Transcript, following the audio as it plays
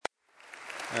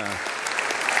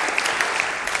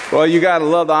Well, you got to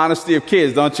love the honesty of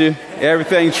kids, don't you?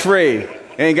 Everything's free.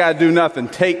 Ain't got to do nothing.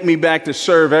 Take me back to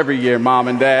serve every year, Mom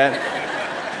and Dad.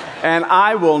 And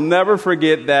I will never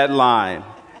forget that line.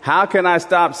 How can I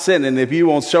stop sinning if you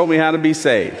won't show me how to be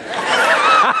saved?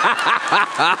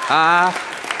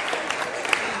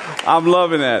 I'm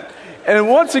loving that. And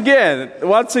once again, I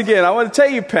want to tell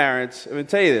you, parents, I'm going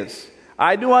to tell you this.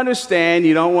 I do understand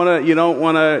you don't want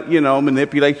to,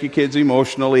 manipulate your kids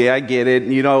emotionally. I get it.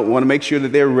 And you don't want to make sure that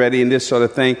they're ready and this sort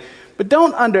of thing. But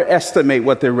don't underestimate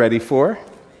what they're ready for.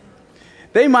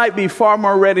 They might be far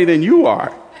more ready than you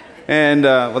are. And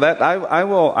I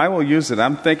will use it.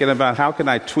 I'm thinking about how can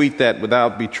I tweet that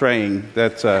without betraying.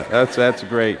 That's a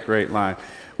great line.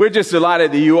 We're just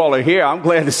delighted that you all are here. I'm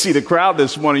glad to see the crowd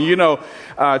this morning.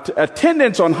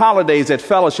 Attendance on holidays at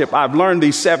Fellowship, I've learned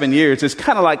these 7 years, is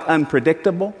kind of like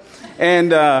unpredictable.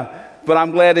 But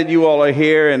I'm glad that you all are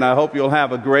here, and I hope you'll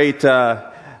have a great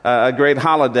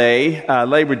holiday,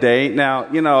 Labor Day. Now,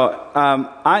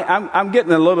 I'm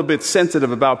getting a little bit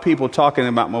sensitive about people talking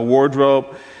about my wardrobe.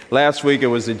 Last week it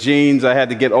was the jeans. I had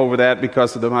to get over that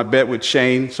because of my bet with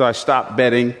Shane, so I stopped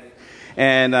betting.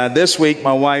 And this week,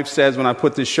 my wife says, when I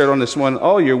put this shirt on this morning,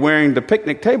 oh, you're wearing the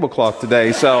picnic tablecloth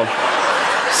today. So,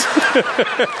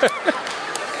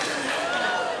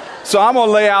 so I'm going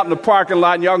to lay out in the parking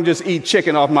lot, and y'all can just eat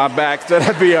chicken off my back. So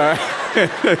that'd be all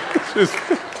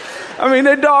right.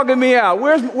 They're dogging me out.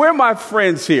 Where are my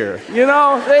friends here?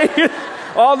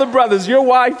 All the brothers, your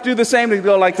wife do the same. They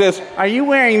go like this. Are you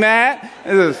wearing that?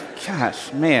 And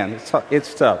gosh, man,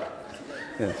 it's tough.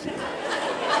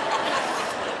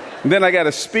 And then I got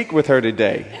to speak with her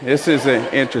today. This is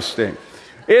interesting.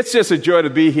 It's just a joy to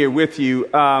be here with you.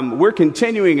 We're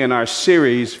continuing in our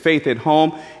series, Faith at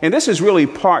Home, and this is really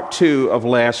part 2 of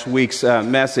last week's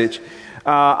message.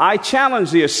 I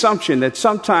challenge the assumption that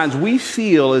sometimes we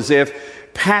feel as if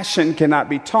passion cannot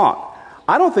be taught.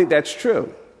 I don't think that's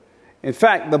true. In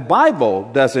fact, the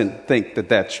Bible doesn't think that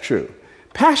that's true.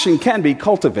 Passion can be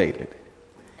cultivated.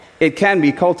 It can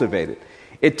be cultivated.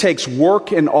 It takes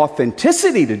work and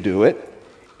authenticity to do it.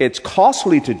 It's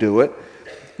costly to do it.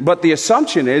 But the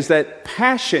assumption is that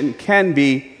passion can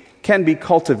be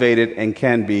cultivated and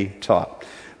can be taught.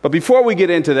 But before we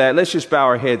get into that, let's just bow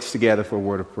our heads together for a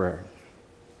word of prayer.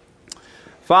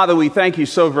 Father, we thank you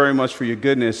so very much for your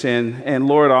goodness. And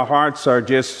Lord, our hearts are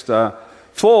just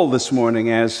full this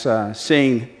morning as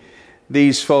seeing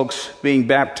these folks being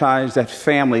baptized, that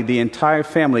family, the entire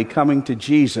family coming to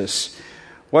Jesus.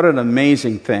 What an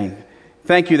amazing thing.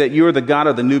 Thank you that you are the God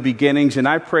of the new beginnings. And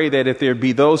I pray that if there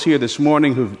be those here this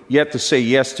morning who've yet to say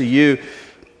yes to you,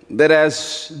 that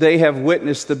as they have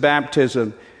witnessed the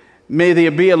baptism, may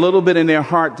there be a little bit in their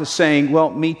heart to saying, well,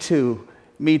 me too,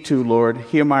 Lord,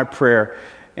 hear my prayer.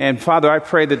 And Father, I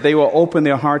pray that they will open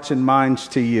their hearts and minds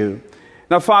to you.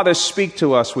 Now, Father, speak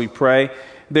to us, we pray.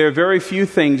 There are very few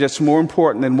things that's more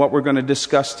important than what we're going to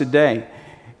discuss today.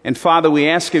 And Father, we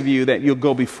ask of you that you'll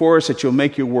go before us, that you'll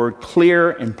make your word clear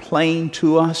and plain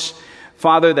to us.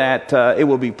 Father, that it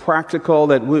will be practical,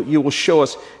 that you will show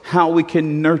us how we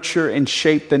can nurture and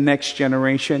shape the next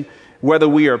generation, whether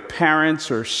we are parents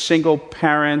or single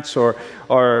parents, or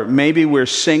maybe we're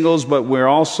singles, but we're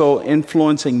also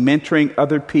influencing, mentoring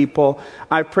other people.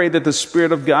 I pray that the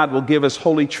Spirit of God will give us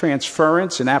holy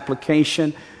transference and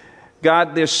application.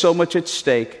 God, there's so much at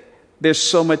stake. There's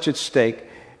so much at stake.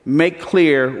 Make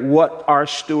clear what our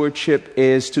stewardship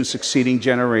is to succeeding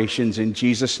generations. In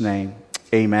Jesus' name,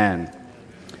 amen.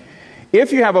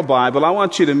 If you have a Bible, I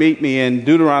want you to meet me in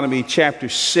Deuteronomy chapter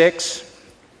 6.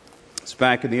 It's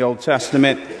back in the Old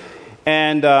Testament.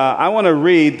 And I want to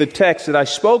read the text that I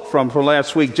spoke from for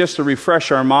last week just to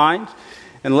refresh our minds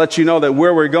and let you know that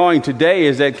where we're going today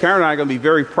is that Karen and I are going to be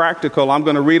very practical. I'm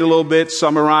going to read a little bit,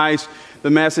 summarize the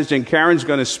message, and Karen's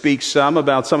going to speak some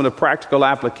about some of the practical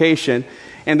application.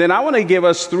 And then I want to give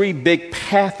us 3 big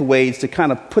pathways to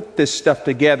kind of put this stuff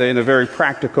together in a very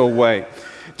practical way.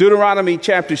 Deuteronomy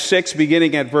chapter 6,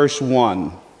 beginning at verse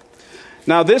 1.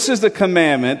 Now this is the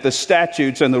commandment, the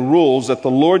statutes, and the rules that the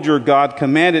Lord your God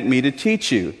commanded me to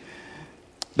teach you,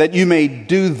 that you may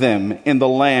do them in the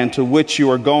land to which you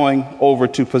are going over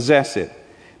to possess it,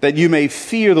 that you may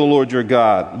fear the Lord your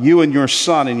God, you and your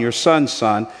son and your son's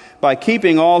son, by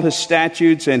keeping all his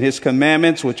statutes and his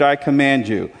commandments which I command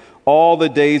you, all the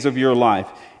days of your life,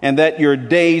 and that your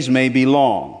days may be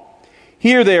long.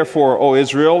 Hear therefore, O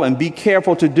Israel, and be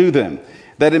careful to do them,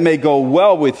 that it may go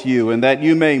well with you, and that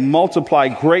you may multiply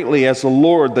greatly as the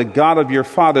Lord, the God of your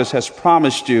fathers, has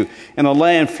promised you, in a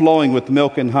land flowing with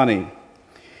milk and honey.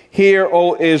 Hear,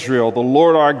 O Israel, the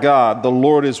Lord our God, the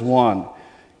Lord is one.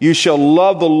 You shall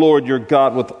love the Lord your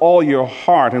God with all your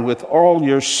heart and with all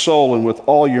your soul and with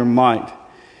all your might.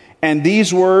 And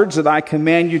these words that I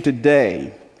command you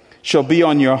today shall be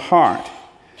on your heart.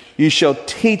 You shall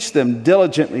teach them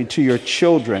diligently to your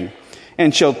children,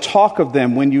 and shall talk of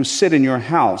them when you sit in your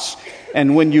house,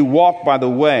 and when you walk by the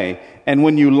way, and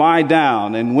when you lie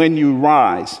down, and when you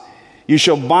rise. You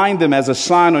shall bind them as a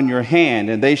sign on your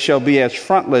hand, and they shall be as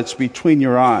frontlets between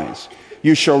your eyes.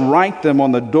 You shall write them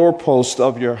on the doorpost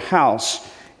of your house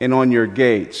and on your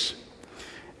gates.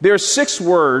 There are 6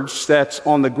 words that's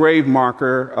on the grave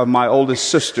marker of my oldest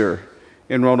sister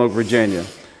in Roanoke, Virginia.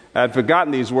 I had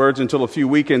forgotten these words until a few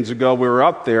weekends ago. We were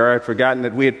up there. I had forgotten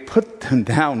that we had put them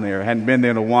down there. I hadn't been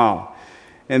there in a while.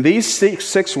 And these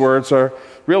six words are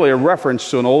really a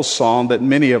reference to an old song that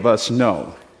many of us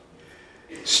know.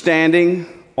 Standing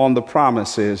on the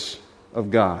promises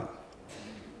of God.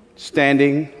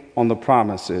 Standing on the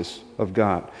promises of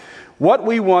God. What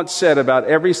we once said about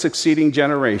every succeeding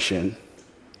generation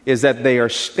is that they are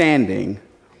standing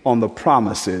on the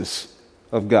promises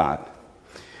of God.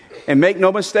 And make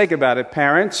no mistake about it,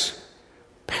 parents,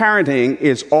 parenting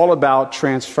is all about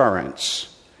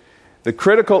transference. The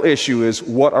critical issue is,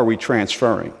 what are we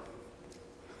transferring?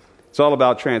 It's all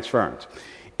about transference.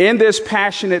 In this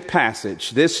passionate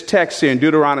passage, this text here in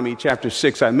Deuteronomy chapter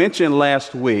 6, I mentioned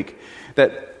last week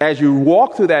that as you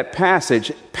walk through that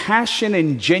passage, passion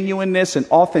and genuineness and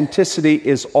authenticity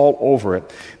is all over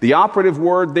it. The operative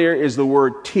word there is the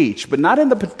word teach, but not in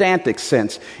the pedantic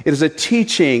sense. It is a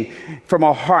teaching from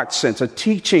a heart sense, a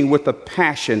teaching with a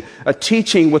passion, a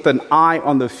teaching with an eye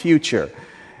on the future.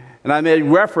 And I made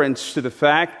reference to the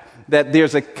fact that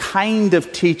there's a kind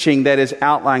of teaching that is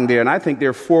outlined there, and I think there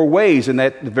are 4 ways in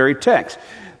that very text.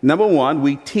 Number 1,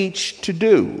 we teach to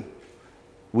do.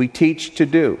 We teach to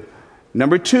do.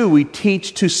 Number 2, we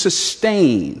teach to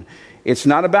sustain. It's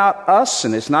not about us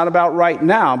and it's not about right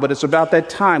now, but it's about that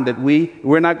time that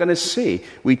we're not going to see.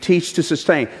 We teach to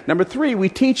sustain. Number 3, we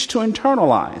teach to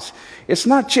internalize. It's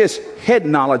not just head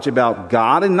knowledge about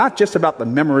God and not just about the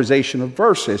memorization of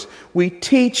verses. We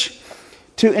teach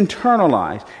to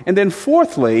internalize. And then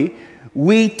 4thly,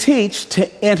 we teach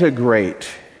to integrate,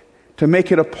 to make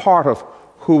it a part of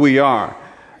who we are.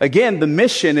 Again, the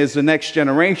mission is the next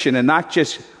generation and not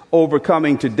just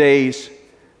overcoming today's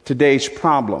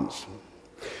problems.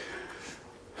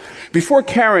 Before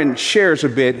Karen shares a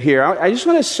bit here, I just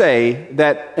want to say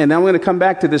that, and I'm going to come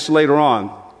back to this later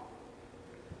on.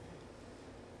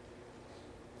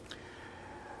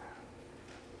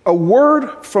 A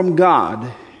word from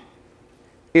God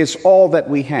is all that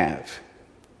we have.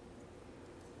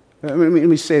 Let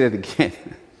me say that again.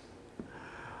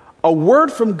 A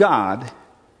word from God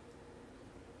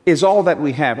is all that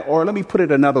we have. Or let me put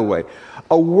it another way.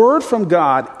 A word from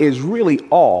God is really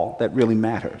all that really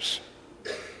matters.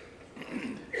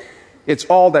 It's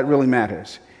all that really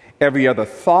matters. Every other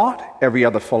thought, every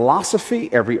other philosophy,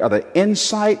 every other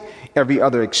insight, every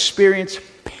other experience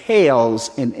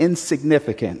pales in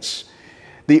insignificance.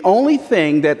 The only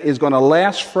thing that is going to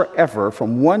last forever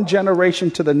from one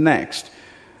generation to the next,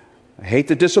 I hate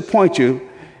to disappoint you,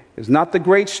 is not the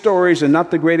great stories and not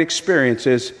the great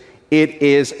experiences. It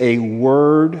is a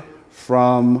word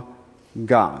from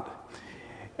God.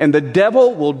 And the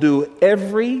devil will do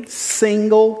every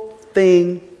single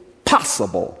thing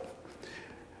possible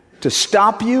to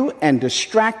stop you and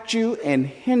distract you and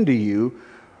hinder you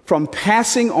from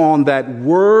passing on that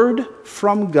word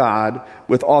from God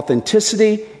with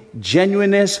authenticity,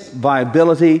 genuineness,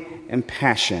 viability, and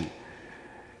passion.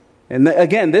 And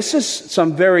again, this is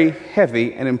some very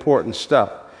heavy and important stuff.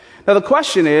 Now the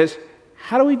question is,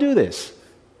 how do we do this?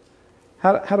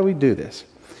 How do we do this?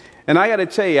 And I got to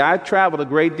tell you, I traveled a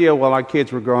great deal while our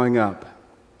kids were growing up.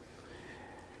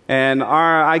 And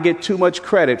I get too much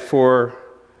credit for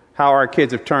how our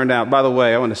kids have turned out. By the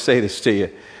way, I want to say this to you.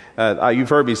 You've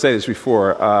heard me say this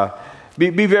before.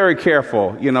 Be very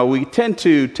careful. You know, we tend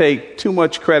to take too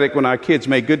much credit when our kids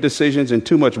make good decisions and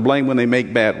too much blame when they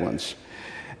make bad ones.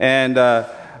 And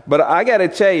but I got to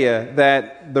tell you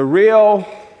that the real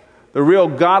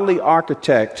godly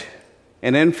architect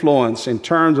and influence in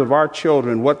terms of our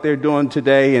children, what they're doing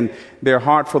today and their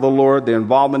heart for the Lord, their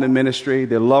involvement in ministry,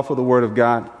 their love for the Word of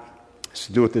God, has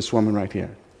to do with this woman right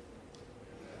here.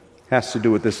 Has to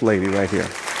do with this lady right here.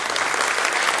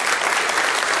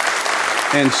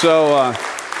 And so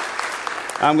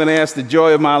I'm going to ask the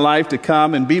joy of my life to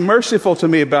come and be merciful to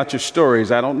me about your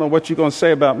stories. I don't know what you're going to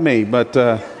say about me, but...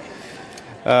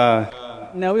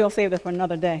 No, we'll save that for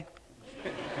another day.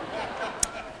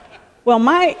 Well,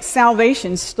 my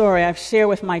salvation story I've shared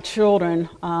with my children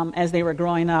as they were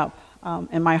growing up,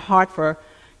 and my heart for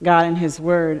God and His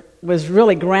Word was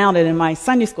really grounded in my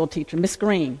Sunday school teacher, Miss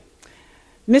Green.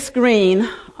 Miss Green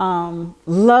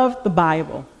loved the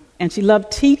Bible, and she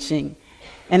loved teaching.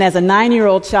 And as a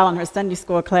 9-year-old child in her Sunday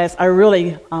school class, I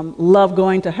really loved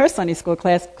going to her Sunday school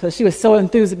class because she was so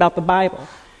enthused about the Bible.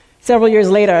 Several years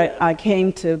later, I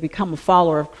came to become a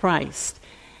follower of Christ.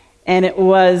 And it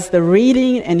was the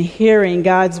reading and hearing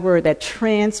God's Word that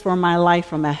transformed my life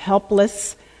from a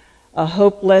helpless, a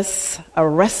hopeless, a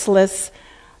restless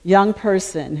young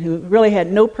person who really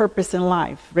had no purpose in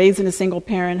life, raised in a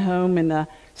single-parent home in the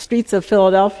streets of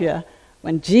Philadelphia.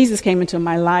 When Jesus came into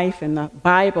my life and the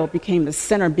Bible became the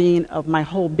center being of my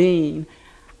whole being,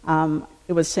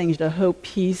 it was changed to hope,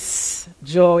 peace,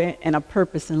 joy, and a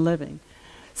purpose in living.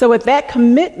 So with that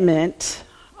commitment,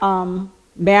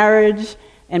 marriage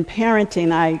and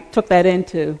parenting, I took that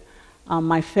into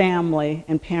my family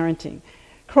and parenting.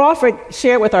 Crawford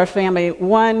shared with our family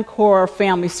one core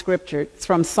family scripture. It's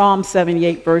from Psalm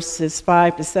 78, verses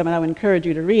 5 to 7. I would encourage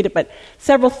you to read it, but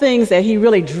several things that he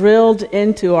really drilled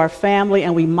into our family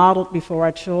and we modeled before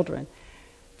our children.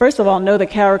 First of all, know the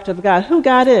character of God, who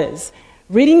God is.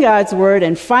 Reading God's Word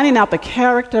and finding out the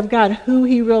character of God, who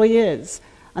He really is.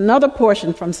 Another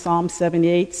portion from Psalm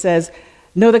 78 says,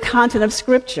 know the content of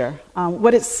Scripture,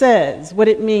 what it says, what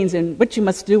it means, and what you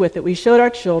must do with it. We showed our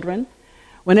children.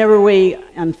 Whenever we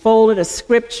unfolded a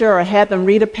scripture or had them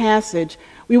read a passage,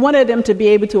 we wanted them to be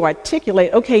able to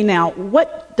articulate, okay, now,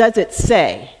 what does it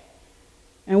say?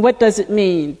 And what does it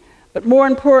mean? But more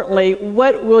importantly,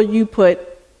 what will you put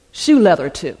shoe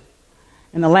leather to?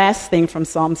 And the last thing from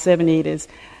Psalm 78 is,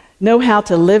 know how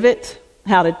to live it,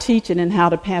 how to teach it, and how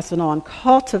to pass it on.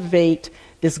 Cultivate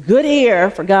this good ear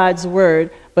for God's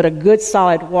Word, but a good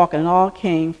solid walk, and it all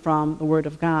came from the Word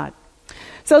of God.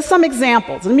 So some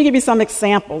examples. Let me give you some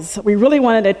examples. We really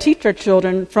wanted to teach our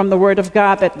children from the Word of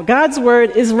God that God's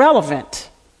Word is relevant.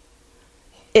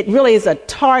 It really is a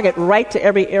target right to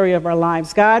every area of our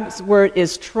lives. God's Word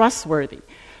is trustworthy.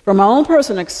 From my own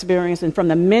personal experience and from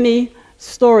the many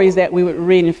stories that we would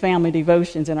read in family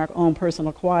devotions in our own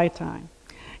personal quiet time.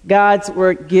 God's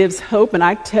Word gives hope, and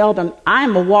I tell them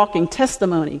I'm a walking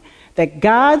testimony that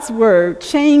God's Word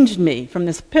changed me from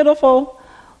this pitiful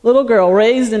little girl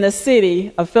raised in the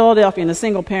city of Philadelphia in a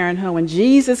single-parent home. When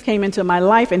Jesus came into my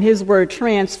life and His Word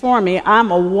transformed me,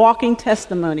 I'm a walking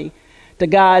testimony to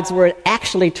God's Word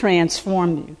actually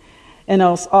transformed you. And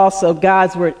also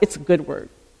God's Word, it's a good word.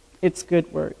 It's a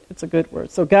good word. It's a good word.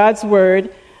 So God's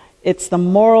Word, it's the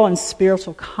moral and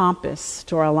spiritual compass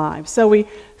to our lives. So we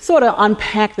sort of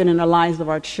unpack that in the lives of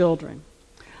our children.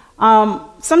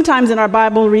 Sometimes in our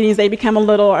Bible readings, they become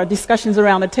our discussions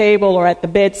around the table or at the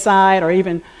bedside or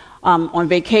even on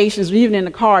vacations or even in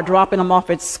the car dropping them off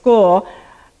at school.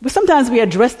 But sometimes we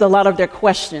addressed a lot of their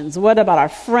questions. What about our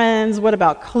friends? What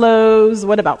about clothes?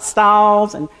 What about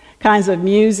styles and kinds of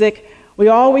music? We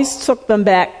always took them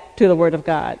back to the Word of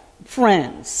God.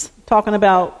 Friends, talking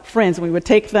about friends. We would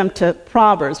take them to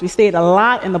Proverbs. We stayed a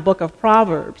lot in the book of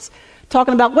Proverbs,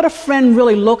 talking about what a friend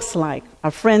really looks like. A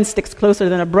friend sticks closer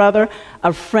than a brother.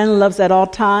 A friend loves at all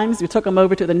times. We took them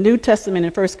over to the New Testament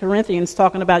in 1 Corinthians,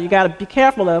 talking about you got to be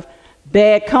careful of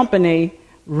bad company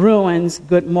ruins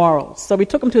good morals. So we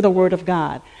took them to the Word of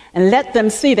God and let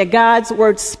them see that God's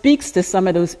Word speaks to some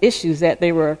of those issues that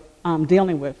they were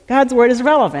dealing with. God's Word is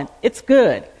relevant. It's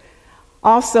good.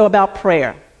 Also about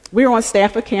prayer. We were on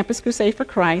staff with Campus Crusade for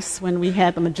Christ when we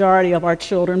had the majority of our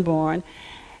children born.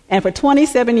 And for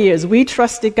 27 years, we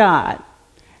trusted God.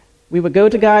 We would go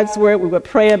to God's Word. We would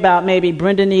pray about maybe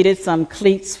Brenda needed some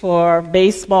cleats for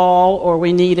baseball, or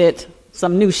we needed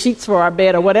some new sheets for our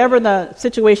bed, or whatever the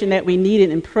situation that we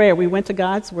needed in prayer. We went to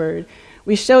God's Word.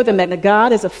 We showed them that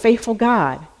God is a faithful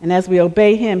God. And as we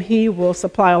obey Him, He will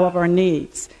supply all of our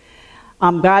needs.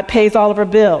 God pays all of our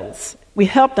bills. We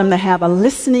help them to have a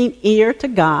listening ear to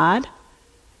God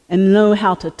and know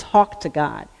how to talk to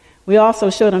God. We also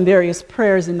showed them various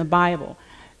prayers in the Bible,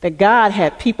 that God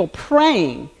had people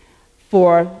praying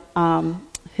for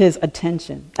His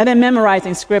attention. And then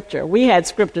memorizing Scripture. We had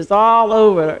scriptures all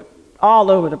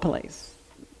over the place.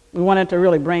 We wanted to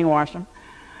really brainwash them.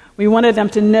 We wanted them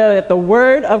to know that the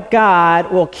Word of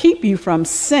God will keep you from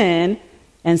sin,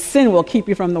 and sin will keep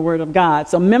you from the Word of God.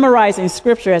 So memorizing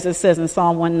Scripture, as it says in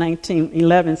Psalm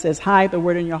 119:11, says, hide the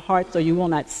Word in your heart so you will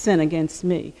not sin against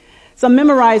me. So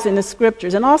memorizing the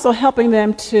Scriptures and also helping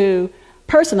them to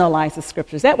personalize the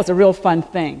Scriptures. That was a real fun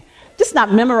thing. Just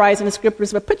not memorizing the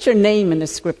Scriptures, but put your name in the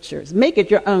Scriptures. Make it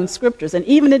your own Scriptures. And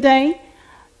even today,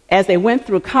 as they went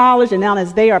through college and now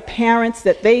as they are parents,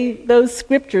 that those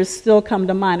Scriptures still come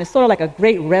to mind. It's sort of like a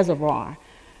great reservoir.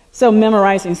 So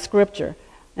memorizing Scripture.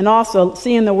 And also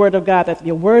seeing the Word of God, that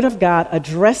the Word of God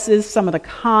addresses some of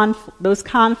the those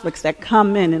conflicts that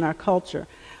come in our culture,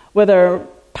 whether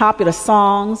popular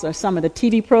songs or some of the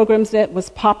TV programs that was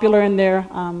popular in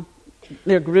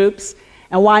their groups,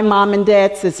 and why mom and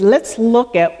dad says, let's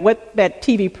look at what that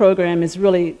TV program is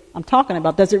really talking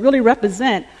about. Does it really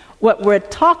represent what we're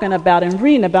talking about and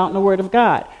reading about in the Word of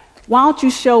God? Why don't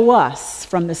you show us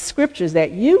from the scriptures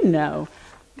that you know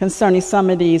concerning some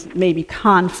of these maybe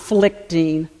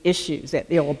conflicting issues that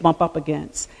they will bump up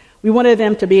against? We wanted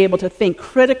them to be able to think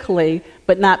critically,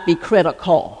 but not be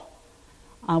critical.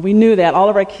 We knew that all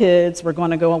of our kids were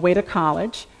going to go away to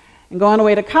college. And going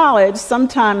away to college,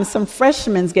 sometimes some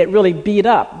freshmen get really beat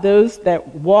up, those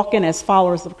that walk in as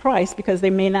followers of Christ, because they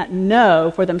may not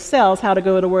know for themselves how to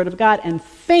go to the Word of God and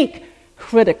think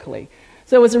critically.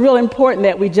 So it was real important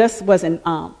that we just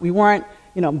we weren't,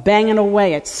 banging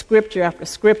away at scripture after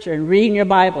scripture and reading your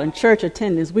Bible and church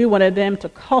attendance. We wanted them to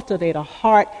cultivate a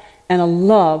heart and a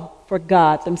love for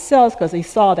God themselves because they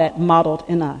saw that modeled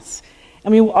in us.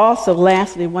 And we also,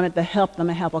 lastly, wanted to help them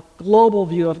to have a global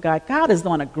view of God. God is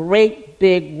doing a great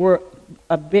big work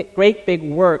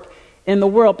in the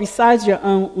world besides your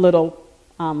own little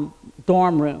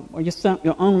dorm room or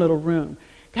your own little room.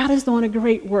 God is doing a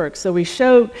great work. So we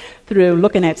showed through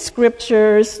looking at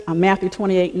scriptures, Matthew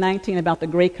 28:19 about the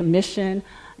Great Commission,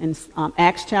 and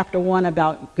Acts chapter 1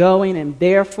 about going and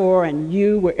therefore, and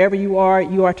you, wherever you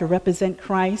are to represent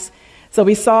Christ. So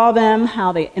we saw them,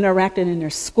 how they interacted in their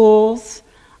schools,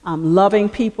 loving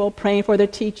people, praying for their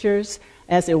teachers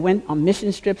as they went on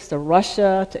mission trips to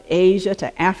Russia, to Asia,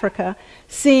 to Africa,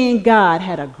 seeing God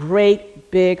had a great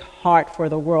big heart for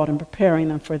the world and preparing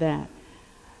them for that.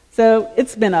 So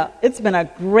it's been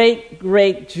a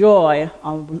great joy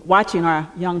watching our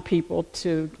young people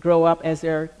to grow up as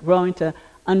they're growing to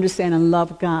understand and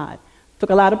love God. Took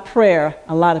a lot of prayer,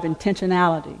 a lot of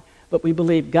intentionality. But we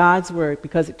believe God's Word,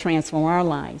 because it transformed our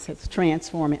lives, it's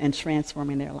transforming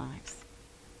their lives.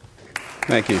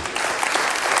 Thank you.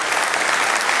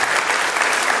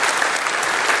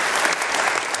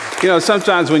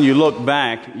 Sometimes when you look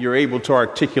back, you're able to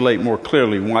articulate more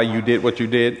clearly why you did what you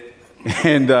did.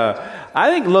 And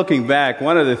I think looking back,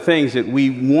 one of the things that we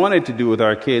wanted to do with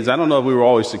our kids, I don't know if we were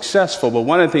always successful, but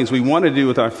one of the things we wanted to do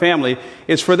with our family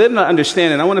is for them to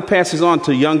understand, and I want to pass this on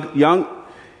to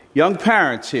young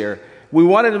parents here. We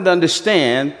wanted them to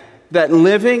understand that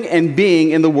living and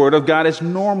being in the Word of God is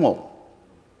normal.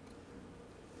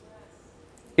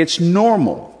 It's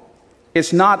normal.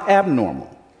 It's not abnormal.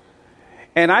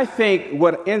 And I think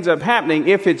what ends up happening,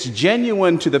 if it's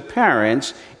genuine to the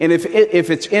parents, and if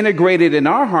it's integrated in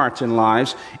our hearts and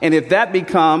lives, and if that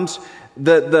becomes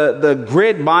the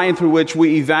grid by through which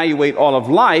we evaluate all of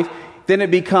life, then it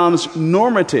becomes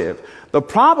normative. The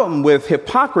problem with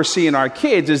hypocrisy in our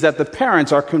kids is that the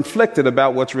parents are conflicted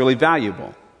about what's really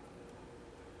valuable.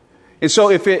 And so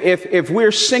if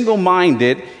we're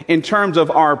single-minded in terms of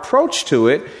our approach to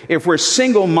it, if we're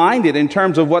single-minded in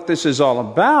terms of what this is all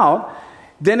about,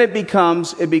 then it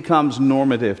becomes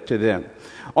normative to them.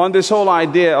 On this whole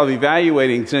idea of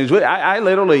evaluating things, I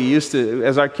literally used to,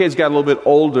 as our kids got a little bit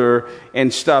older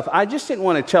and stuff, I just didn't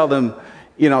want to tell them,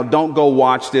 don't go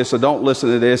watch this or don't listen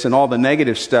to this and all the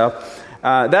negative stuff.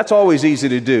 That's always easy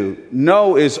to do.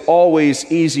 No is always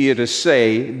easier to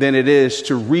say than it is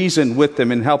to reason with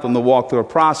them and help them to walk through a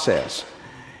process.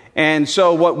 And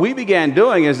so what we began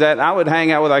doing is that I would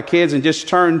hang out with our kids and just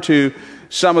turn to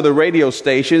some of the radio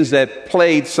stations that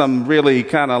played some really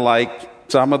kind of like,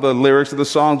 some of the lyrics of the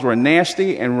songs were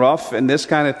nasty and rough and this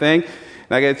kind of thing.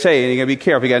 And I got to tell you, you got to be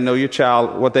careful. You got to know your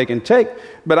child, what they can take.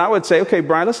 But I would say, okay,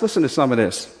 Brian, let's listen to some of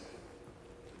this.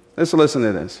 Let's listen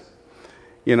to this.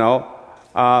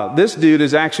 This dude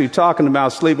is actually talking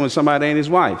about sleeping with somebody that ain't his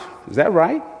wife. Is that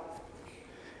right?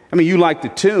 I mean, you like the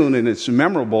tune and it's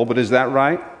memorable, but is that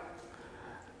right?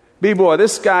 B-boy,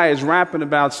 this guy is rapping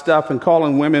about stuff and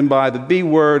calling women by the B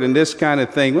word and this kind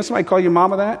of thing. Would somebody call your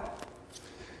mama that?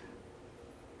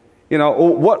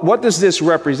 What does this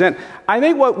represent? I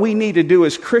think what we need to do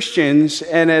as Christians,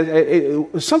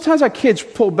 and sometimes our kids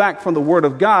pull back from the Word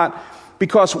of God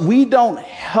because we don't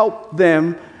help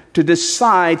them to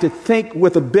decide to think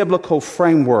with a biblical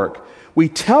framework. We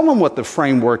tell them what the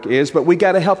framework is, but we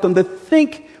got to help them to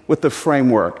think with the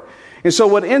framework. And so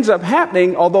what ends up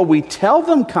happening, although we tell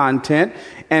them content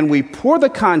and we pour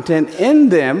the content in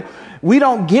them, we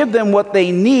don't give them what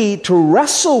they need to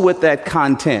wrestle with that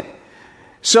content.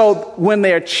 So when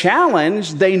they're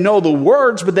challenged, they know the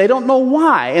words, but they don't know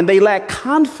why. And they lack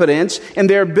confidence in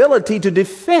their ability to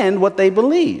defend what they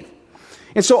believe.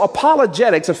 And so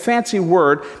apologetics, a fancy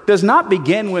word, does not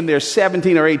begin when they're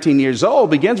 17 or 18 years old.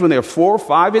 It begins when they're 4,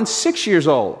 5, and 6 years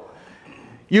old.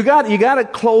 You got to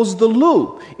close the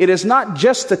loop. It is not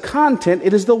just the content,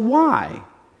 it is the why.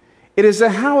 It is the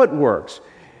how it works.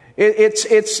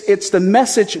 It's the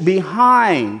message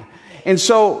behind. And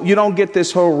so you don't get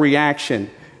this whole reaction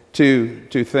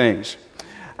to things.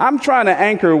 I'm trying to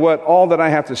anchor all that I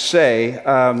have to say.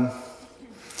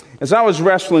 As I was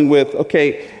wrestling with,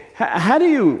 okay, how do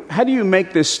you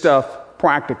make this stuff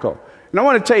practical? And I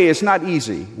want to tell you, it's not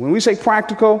easy. When we say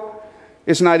practical,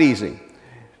 it's not easy.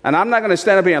 And I'm not going to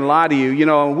stand up here and lie to you. You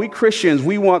know, we Christians,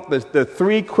 we want the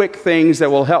 3 quick things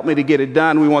that will help me to get it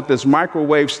done. We want this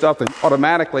microwave stuff and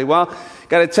automatically. Well,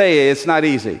 got to tell you, it's not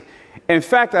easy. In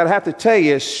fact, I'd have to tell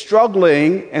you,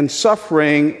 struggling and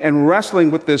suffering and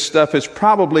wrestling with this stuff is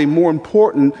probably more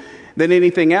important than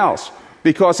anything else,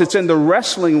 because it's in the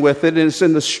wrestling with it and it's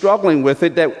in the struggling with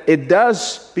it that it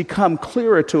does become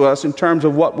clearer to us in terms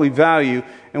of what we value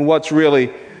and what's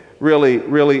really, really,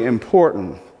 really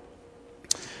important.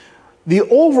 The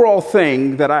overall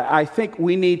thing that I think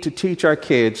we need to teach our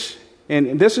kids,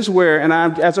 and this is where, and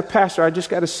as a pastor, I just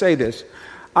got to say this.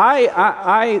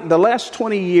 The last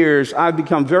 20 years, I've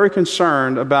become very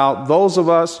concerned about those of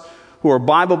us who are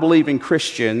Bible-believing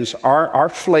Christians, our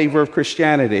flavor of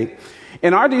Christianity,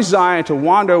 and our desire to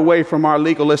wander away from our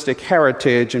legalistic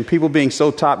heritage and people being so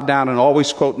top-down and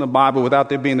always quoting the Bible without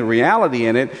there being the reality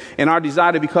in it, and our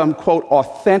desire to become, quote,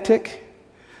 authentic.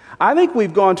 I think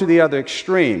we've gone to the other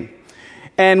extreme,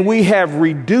 and we have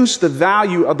reduced the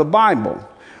value of the Bible.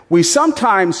 We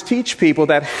sometimes teach people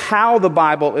that how the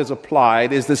Bible is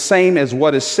applied is the same as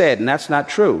what is said, and that's not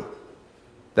true.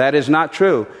 That is not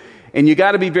true. And you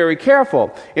got to be very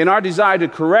careful. In our desire to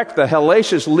correct the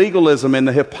hellacious legalism and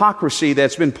the hypocrisy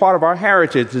that's been part of our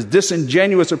heritage, this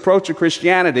disingenuous approach to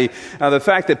Christianity, the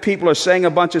fact that people are saying a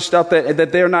bunch of stuff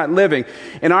that they're not living.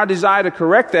 In our desire to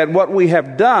correct that, what we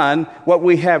have done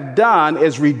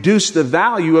is reduce the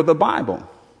value of the Bible.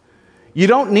 You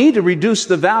don't need to reduce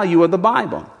the value of the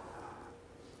Bible.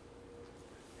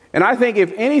 And I think,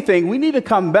 if anything, we need to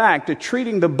come back to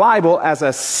treating the Bible as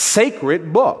a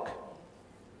sacred book.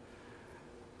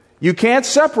 You can't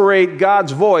separate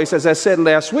God's voice, as I said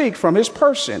last week, from his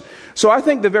person. So I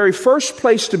think the very first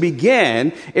place to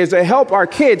begin is to help our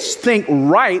kids think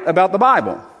right about the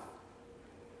Bible.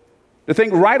 To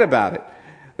think right about it.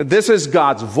 That this is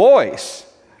God's voice.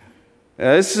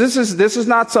 This is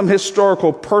not some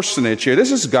historical personage here.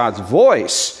 This is God's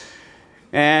voice.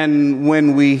 And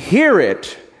when we hear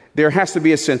it, there has to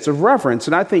be a sense of reverence.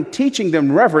 And I think teaching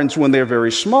them reverence when they're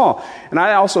very small. And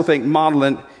I also think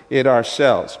modeling it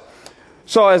ourselves.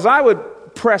 So as I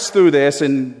would press through this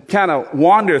and kind of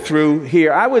wander through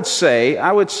here, I would say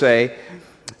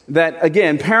that,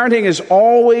 again, parenting is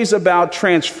always about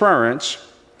transference.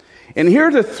 And here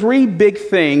are the 3 big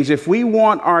things if we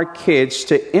want our kids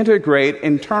to integrate,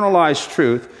 internalize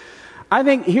truth. I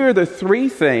think here are the 3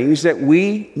 things that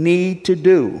we need to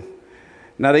do.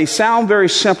 Now, they sound very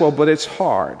simple, but it's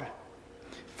hard.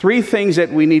 3 things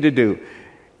that we need to do.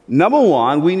 Number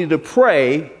 1, we need to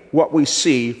pray what we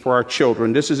see for our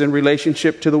children. This is in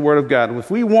relationship to the Word of God. If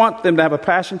we want them to have a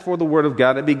passion for the Word of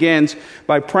God, it begins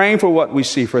by praying for what we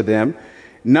see for them.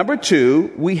 Number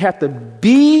 2, we have to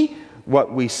be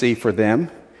what we see for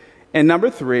them. And number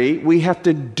 3, we have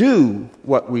to do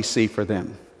what we see for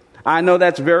them. I know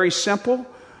that's very simple,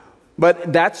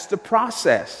 but that's the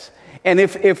process. And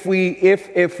if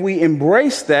we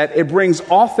embrace that, it brings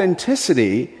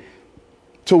authenticity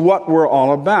to what we're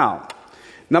all about.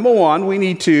 Number 1, we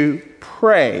need to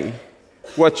pray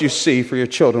what you see for your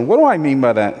children. What do I mean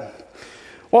by that?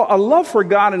 Well, a love for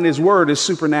God and his word is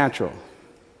supernatural.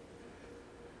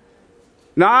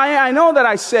 Now, I know that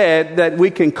I said that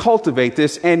we can cultivate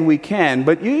this, and we can,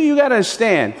 but you got to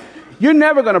understand, you're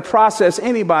never going to process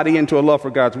anybody into a love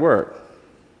for God's word.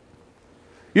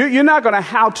 You're not going to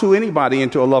how-to anybody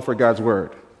into a love for God's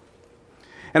word.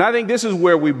 And I think this is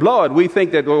where we blow it. We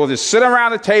think that we'll just sit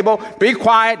around the table, be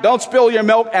quiet, don't spill your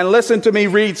milk, and listen to me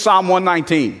read Psalm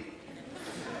 119.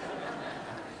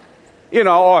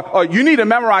 Or you need to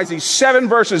memorize these 7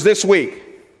 verses this week.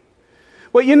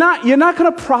 Well, you're not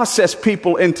going to process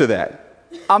people into that.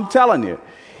 I'm telling you.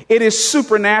 It is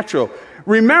supernatural.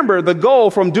 Remember the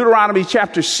goal from Deuteronomy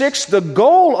chapter 6, the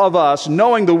goal of us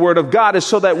knowing the word of God is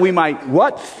so that we might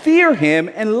what? Fear him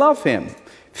and love him.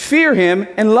 Fear him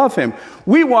and love him.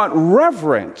 We want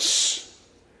reverence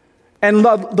and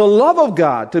love the love of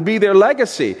God to be their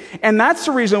legacy. And that's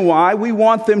the reason why we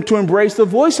want them to embrace the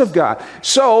voice of God.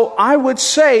 So I would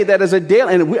say that as a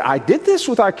daily, and I did this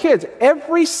with our kids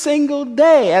every single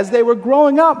day as they were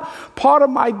growing up. Part of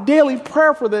my daily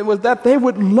prayer for them was that they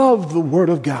would love the Word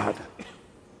of God,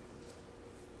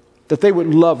 that they would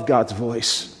love God's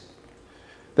voice,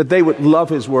 that they would love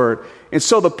His Word. And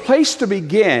so the place to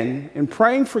begin in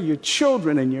praying for your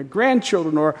children and your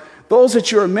grandchildren or those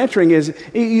that you're mentoring is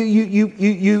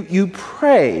you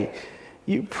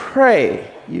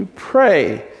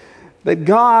pray that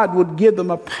God would give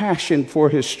them a passion for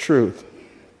His truth.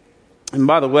 And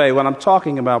by the way, when I'm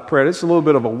talking about prayer, this is a little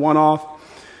bit of a one-off.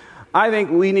 I think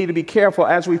we need to be careful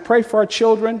as we pray for our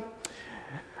children.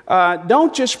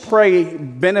 Don't just pray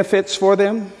benefits for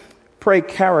them, pray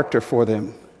character for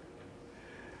them.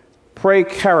 Pray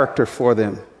character for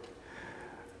them.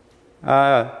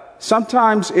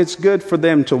 Sometimes it's good for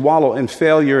them to wallow in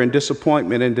failure and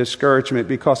disappointment and discouragement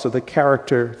because of the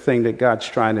character thing that God's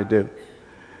trying to do.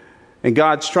 And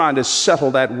God's trying to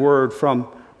settle that word from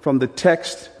the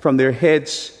text, from their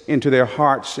heads into their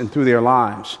hearts and through their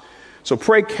lives. So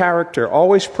pray character.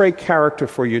 Always pray character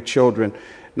for your children.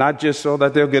 Not just so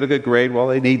that they'll get a good grade. Well,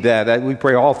 they need that. We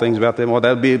pray all things about them. Well,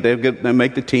 they'll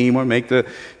make the team or make the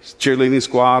cheerleading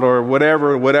squad or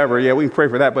whatever. Yeah, we can pray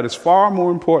for that. But it's far more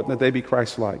important that they be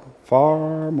Christ-like.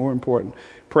 Far more important.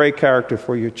 Pray character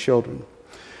for your children.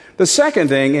 The second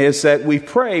thing is that we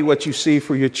pray what you see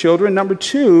for your children. Number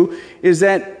 2 is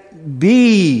that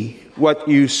be what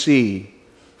you see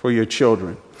for your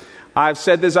children. I've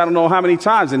said this I don't know how many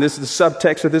times, and this is the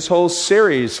subtext of this whole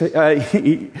series.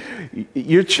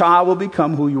 Your child will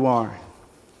become who you are.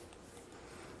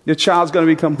 Your child's going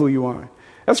to become who you are.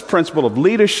 That's a principle of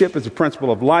leadership. It's a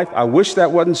principle of life. I wish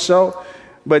that wasn't so.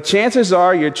 But chances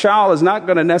are your child is not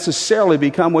going to necessarily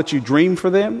become what you dream for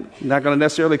them. Not going to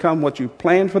necessarily become what you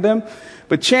plan for them.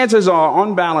 But chances are,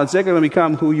 on balance, they're going to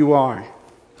become who you are.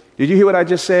 Did you hear what I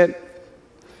just said?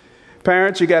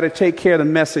 Parents, you got to take care of the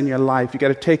mess in your life. You got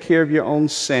to take care of your own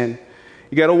sin.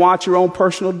 You got to watch your own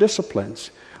personal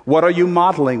disciplines. What are you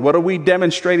modeling? What are we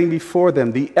demonstrating before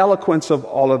them? The eloquence of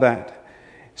all of that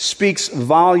speaks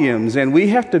volumes, and we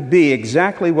have to be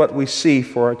exactly what we see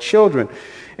for our children.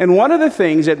 And one of the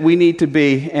things that we need to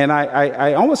be, and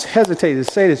I almost hesitate to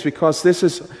say this because this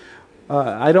is,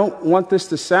 I don't want this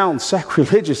to sound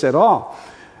sacrilegious at all,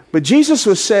 but Jesus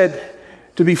was said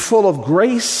to be full of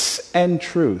grace and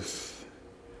truth.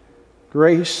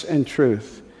 Grace and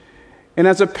truth. And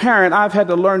as a parent, I've had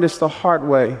to learn this the hard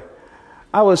way.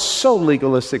 I was so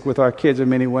legalistic with our kids in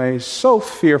many ways, so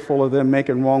fearful of them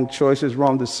making wrong choices,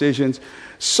 wrong decisions,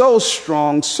 so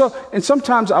strong, and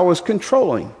sometimes I was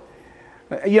controlling.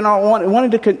 You know,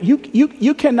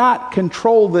 you cannot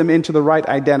control them into the right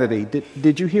identity.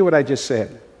 Did you hear what I just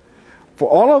said? For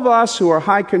all of us who are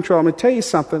high control, I'm going to tell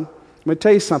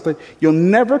you something. You'll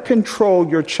never control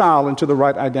your child into the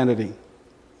right identity.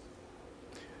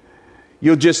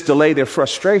 You'll just delay their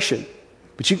frustration.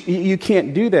 But you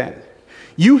can't do that.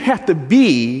 You have to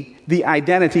be the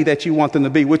identity that you want them to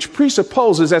be, which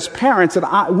presupposes as parents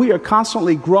that we are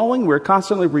constantly growing, we're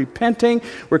constantly repenting,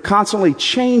 we're constantly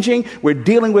changing, we're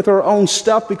dealing with our own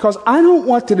stuff because I don't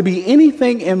want there to be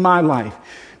anything in my life,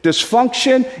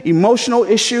 dysfunction, emotional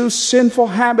issues, sinful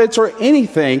habits, or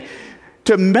anything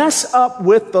to mess up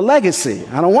with the legacy.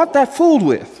 I don't want that fooled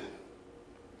with.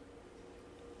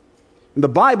 The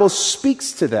Bible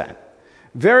speaks to that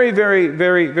very, very,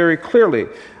 very, very clearly.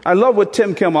 I love what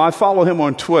Tim Kimmel. I follow him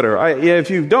on Twitter. If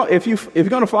you're going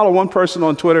to follow one person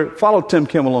on Twitter, follow Tim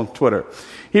Kimmel on Twitter.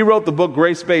 He wrote the book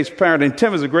Grace-Based Parenting.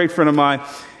 Tim is a great friend of mine.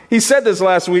 He said this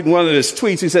last week in one of his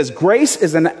tweets. He says, "Grace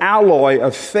is an alloy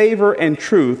of favor and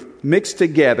truth mixed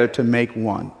together to make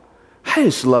one." I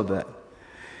just love that.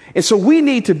 And so we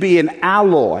need to be an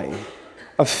alloy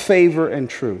of favor and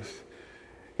truth.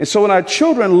 And so when our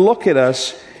children look at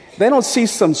us, they don't see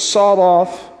some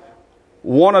sawed-off,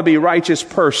 wannabe righteous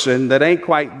person that ain't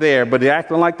quite there, but they're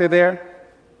acting like they're there.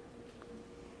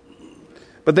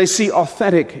 But they see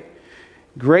authentic,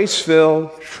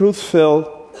 grace-filled, truth-filled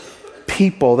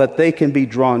people that they can be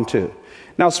drawn to.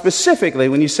 Now, specifically,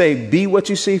 when you say be what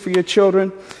you see for your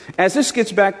children, as this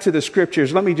gets back to the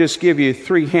scriptures, let me just give you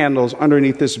 3 handles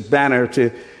underneath this banner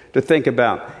to think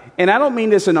about. And I don't mean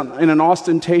this in an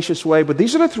ostentatious way, but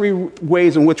these are the 3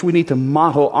 ways in which we need to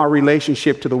model our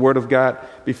relationship to the Word of God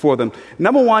before them.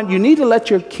 Number 1, you need to let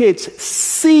your kids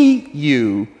see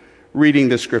you reading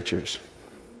the scriptures.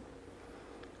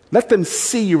 Let them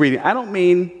see you reading. I don't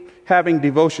mean having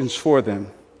devotions for them.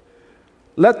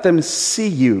 Let them see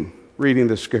you reading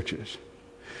the scriptures.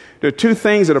 There are 2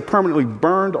 things that are permanently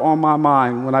burned on my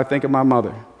mind when I think of my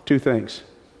mother. Two things.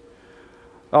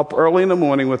 Up early in the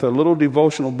morning with a little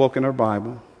devotional book in her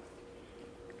Bible.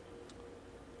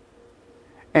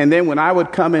 And then when I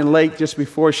would come in late just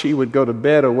before she would go to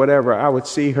bed or whatever, I would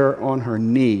see her on her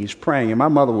knees praying. And my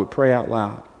mother would pray out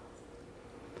loud.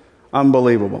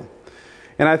 Unbelievable.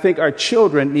 And I think our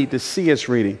children need to see us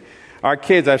reading. Our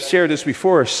kids, I've shared this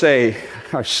before, say,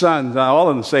 our sons, all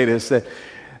of them say this, that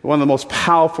one of the most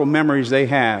powerful memories they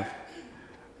have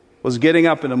was getting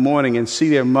up in the morning and see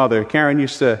their mother. Karen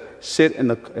used to sit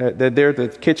there at the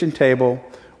kitchen table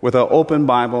with an open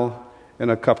Bible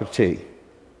and a cup of tea.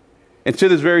 And to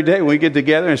this very day, when we get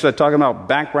together and start talking about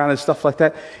background and stuff like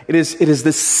that, it is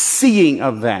the seeing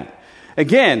of that.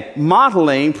 Again,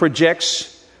 modeling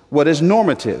projects what is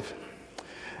normative.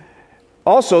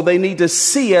 Also, they need to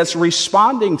see us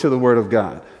responding to the Word of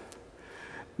God.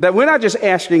 That we're not just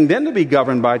asking them to be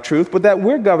governed by truth, but that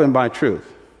we're governed by truth.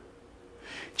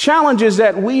 Challenges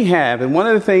that we have, and one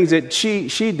of the things that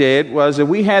she did was that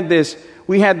we had this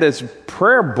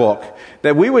prayer book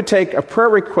that we would take a prayer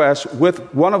request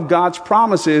with one of God's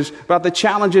promises about the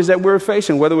challenges that we were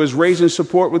facing, whether it was raising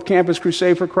support with Campus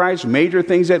Crusade for Christ, major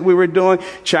things that we were doing,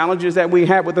 challenges that we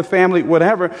had with the family,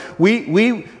 whatever. We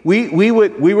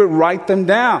would write them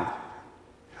down,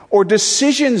 or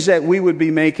decisions that we would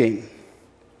be making.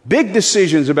 Big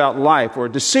decisions about life, or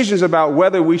decisions about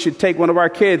whether we should take one of our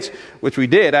kids, which we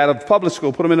did, out of public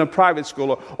school, put them in a private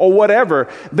school, or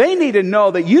whatever. They need to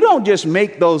know that you don't just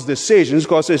make those decisions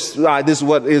because this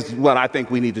is what I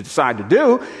think we need to decide to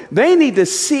do. They need to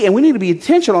see, and we need to be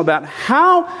intentional about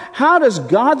how does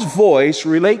God's voice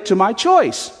relate to my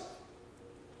choice?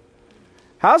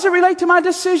 How does it relate to my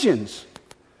decisions?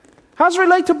 How does it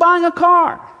relate to buying a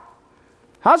car?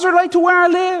 How does it relate to where I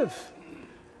live?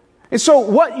 And so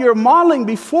what you're modeling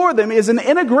before them is an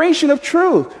integration of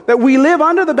truth, that we live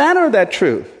under the banner of that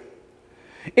truth.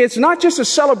 It's not just a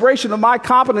celebration of my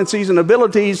competencies and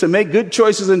abilities to make good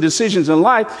choices and decisions in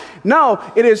life. No,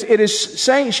 it is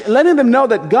saying, letting them know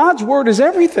that God's word is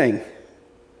everything.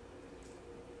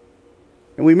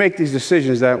 And we make these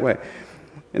decisions that way.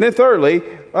 And then thirdly,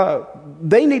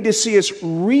 they need to see us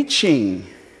reaching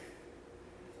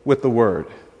with the word.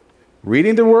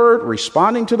 Reading the word,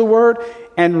 responding to the word,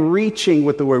 and reaching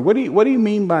with the word. What do you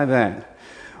mean by that?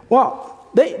 Well,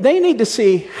 they need to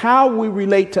see how we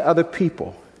relate to other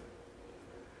people.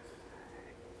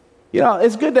 You know,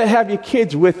 it's good to have your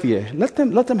kids with you. Let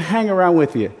them hang around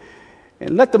with you.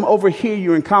 And let them overhear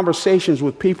you in conversations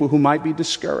with people who might be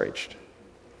discouraged.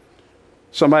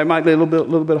 Somebody might need a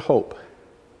little bit of hope.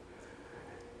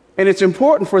 And it's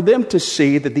important for them to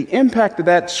see that the impact of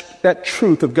that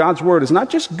truth of God's word is not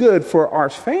just good for our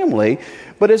family,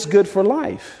 but it's good for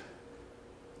life.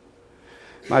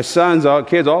 My sons, all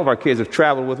of our kids have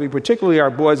traveled with me, particularly our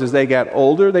boys as they got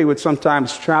older. They would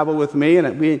sometimes travel with me,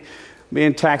 and be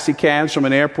in taxi cabs from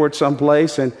an airport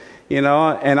someplace. And, and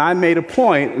I made a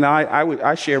point, and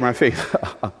I share my faith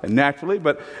naturally,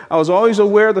 but I was always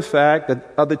aware of the fact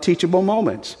that of the teachable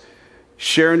moments,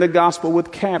 sharing the gospel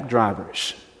with cab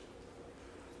drivers.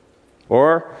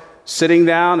 Or sitting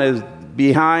down as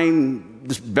behind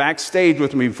this backstage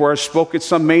with me before I spoke at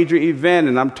some major event,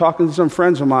 and I'm talking to some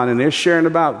friends of mine, and they're sharing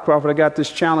about, Crawford, I got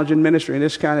this challenge in ministry and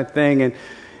this kind of thing, and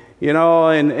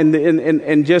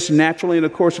and just naturally in the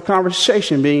course of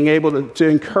conversation, being able to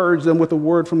encourage them with a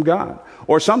word from God.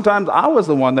 Or sometimes I was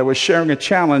the one that was sharing a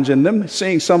challenge, and them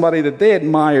seeing somebody that they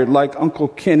admired, like Uncle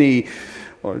Kenny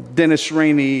or Dennis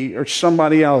Rainey or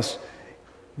somebody else,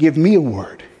 give me a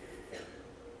word.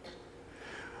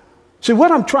 See,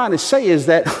 what I'm trying to say is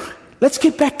that let's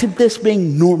get back to this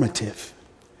being normative.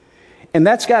 And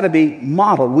that's got to be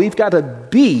modeled. We've got to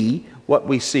be what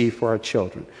we see for our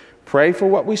children. Pray for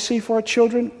what we see for our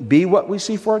children. Be what we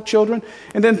see for our children.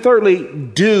 And then thirdly,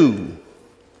 do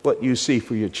what you see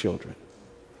for your children.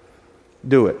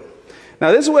 Do it. Now,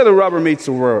 this is where the rubber meets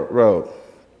the road.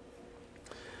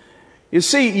 You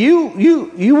see,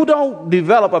 you don't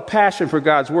develop a passion for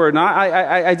God's word. Now,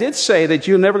 I did say that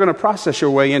you're never going to process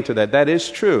your way into that. That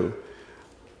is true.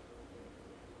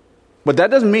 But that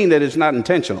doesn't mean that it's not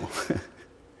intentional.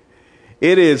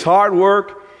 It is hard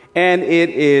work, and it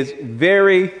is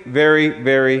very, very,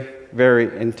 very,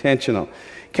 very intentional.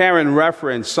 Karen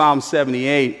referenced Psalm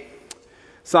 78.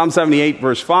 Psalm 78,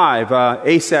 verse 5.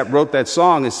 Asaph wrote that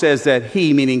song. It says that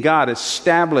he, meaning God,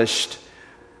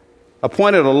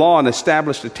 appointed a law and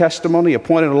established a testimony,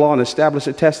 appointed a law and established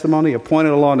a testimony,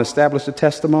 appointed a law and established a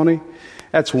testimony.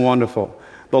 That's wonderful.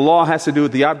 The law has to do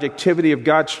with the objectivity of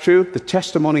God's truth. The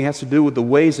testimony has to do with the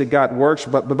ways that God works.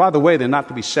 But by the way, they're not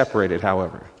to be separated,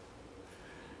 however.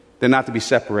 They're not to be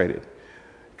separated.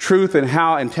 Truth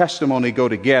and testimony go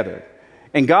together.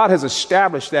 And God has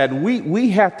established that. We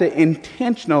have to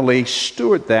intentionally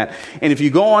steward that. And if you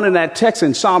go on in that text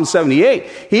in Psalm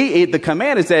 78, the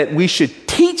command is that we should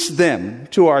teach them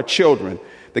to our children.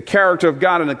 The character of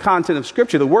God and the content of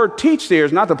Scripture. The word teach there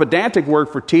is not the pedantic word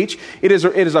for teach. It is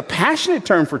a passionate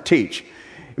term for teach.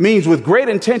 It means with great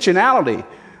intentionality,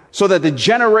 so that the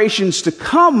generations to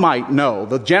come might know,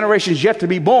 the generations yet to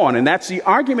be born. And that's the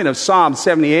argument of Psalm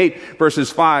 78, verses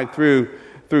 5 through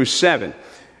 7.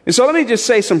 And so let me just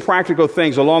say some practical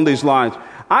things along these lines.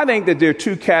 I think that there are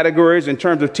two categories in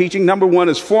terms of teaching. Number one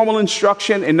is formal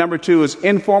instruction, and number two is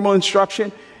informal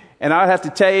instruction. And I have to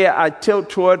tell you, I tilt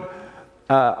toward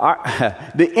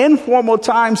the informal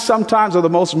times sometimes are the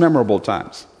most memorable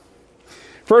times.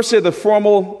 First is the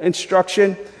formal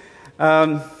instruction.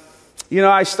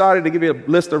 I started to give you a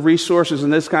list of resources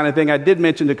and this kind of thing. I did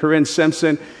mention to Corinne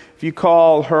Simpson, if you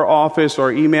call her office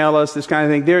or email us, this kind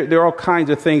of thing, there are all kinds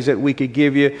of things that we could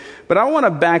give you. But I want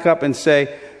to back up and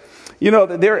say,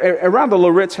 around the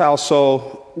Loritz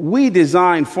household, we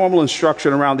designed formal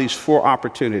instruction around these four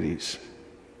opportunities.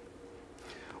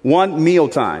 One,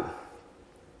 mealtime.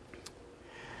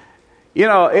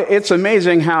 It's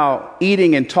amazing how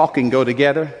eating and talking go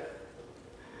together.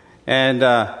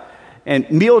 And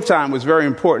mealtime was very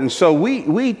important. So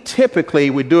we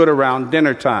typically would do it around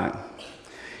dinner time.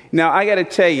 Now, I got to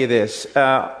tell you this.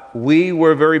 We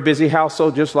were a very busy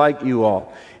household, just like you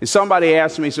all. And somebody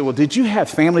asked me, said, well, did you have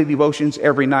family devotions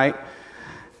every night?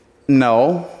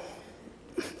 No.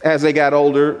 As they got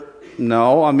older,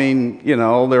 no. I mean, there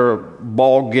were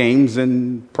ball games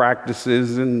and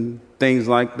practices and things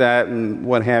like that and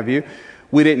what have you.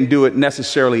 We didn't do it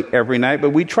necessarily every night, but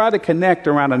we try to connect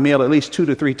around a meal at least 2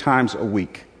 to 3 times a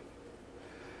week.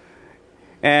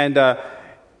 And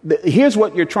here's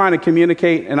what you're trying to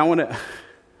communicate, and I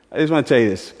just want to tell you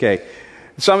this, okay?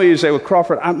 Some of you say, well,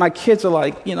 Crawford, my kids are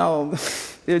like,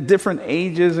 they're different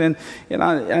ages, and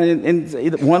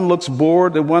one looks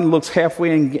bored, and one looks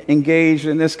halfway engaged,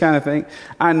 and this kind of thing.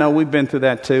 I know we've been through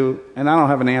that too, and I don't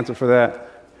have an answer for that.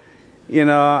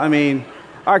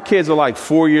 Our kids are like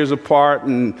 4 years apart,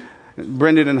 and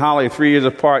Brendan and Holly are 3 years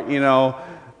apart.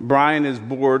 Brian is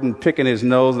bored and picking his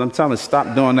nose, and I'm telling him to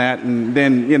stop doing that. And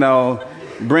then,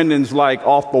 Brendan's like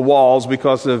off the walls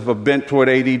because of a bent toward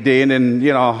ADD. And then,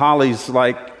 Holly's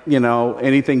like,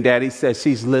 anything Daddy says,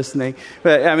 she's listening.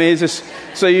 But it's just,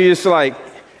 so you're just like,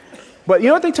 but you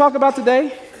know what they talk about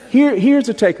today? Here's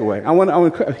the takeaway.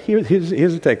 Here's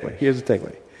the takeaway. Here's the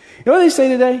takeaway. You know what they say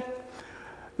today?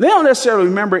 They don't necessarily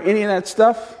remember any of that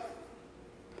stuff,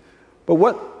 but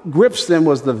what grips them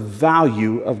was the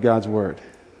value of God's word.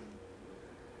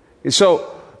 And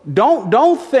so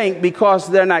don't think because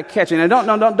they're not catching it.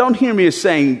 Don't hear me as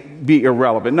saying be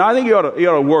irrelevant. No, I think you ought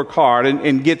to work hard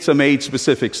and get some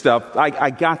age-specific stuff. I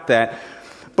got that.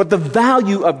 But the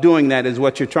value of doing that is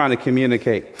what you're trying to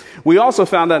communicate. We also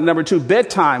found out, number 2,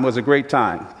 bedtime was a great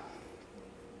time.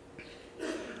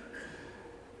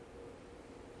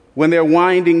 When they're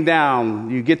winding down,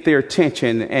 you get their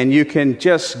attention and you can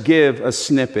just give a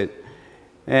snippet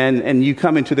and you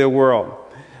come into their world.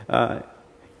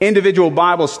 Individual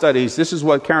Bible studies, this is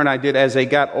what Karen and I did as they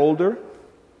got older.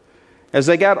 As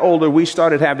they got older, we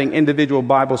started having individual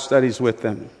Bible studies with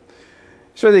them.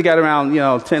 So they got around,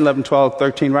 10, 11, 12,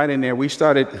 13, right in there. We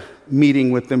started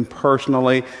meeting with them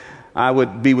personally. I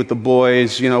would be with the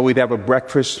boys. We'd have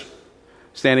a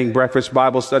standing breakfast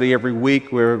Bible study every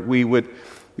week where we would,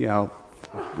 it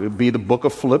would be the book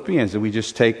of Philippians, and we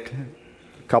just take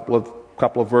a couple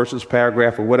of verses,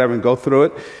 paragraph, or whatever, and go through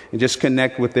it and just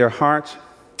connect with their hearts.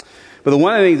 But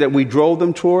one of the things that we drove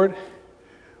them toward,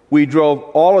 we drove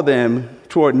all of them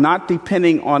toward not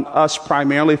depending on us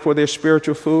primarily for their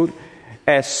spiritual food.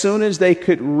 As soon as they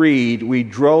could read, we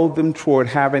drove them toward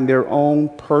having their own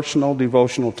personal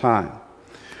devotional time.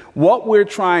 What we're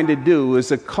trying to do is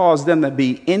to cause them to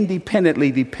be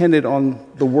independently dependent on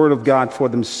the Word of God for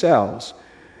themselves.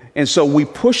 And so we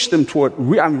push them toward,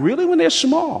 really when they're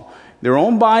small, their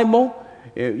own Bible.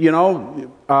 You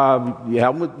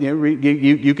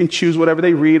can choose whatever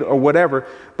they read or whatever,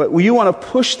 but you want to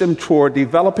push them toward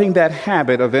developing that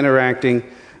habit of interacting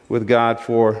with God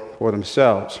for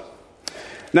themselves.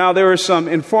 Now, there are some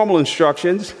informal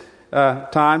instructions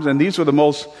times, and these were the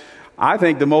most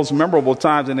memorable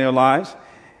times in their lives,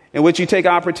 in which you take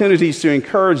opportunities to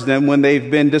encourage them when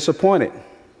they've been disappointed.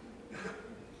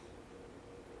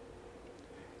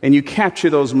 And you capture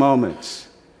those moments.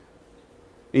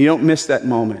 And you don't miss that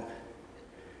moment.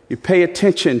 You pay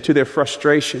attention to their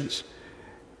frustrations.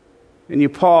 And you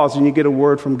pause and you get a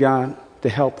word from God to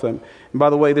help them. And by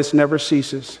the way, this never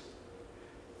ceases.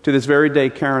 To this very day,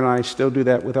 Karen and I still do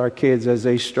that with our kids as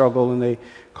they struggle and they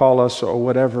call us or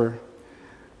whatever.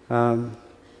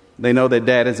 They know that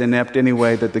dad is inept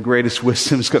anyway, that the greatest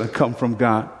wisdom is going to come from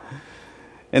God.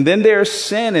 And then there's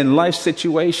sin in life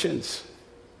situations.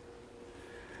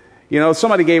 You know,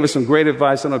 somebody gave us some great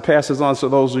advice. I'm going to pass this on to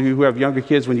those of you who have younger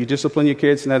kids when you discipline your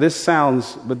kids. Now, this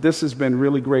has been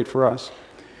really great for us.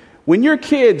 When your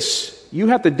kids, you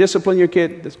have to discipline your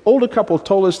kid. This older couple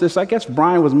told us this. I guess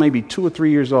Brian was maybe 2 or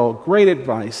 3 years old. Great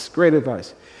advice, great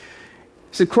advice.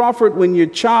 He said, Crawford, when your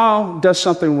child does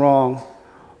something wrong,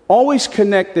 always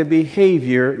connect their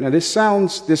behavior. Now, this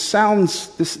sounds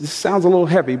a little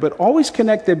heavy, but always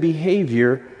connect their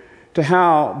behavior to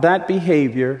how that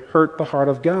behavior hurt the heart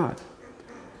of God.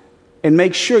 And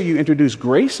make sure you introduce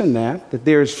grace in that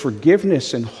there's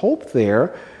forgiveness and hope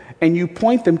there, and you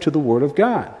point them to the Word of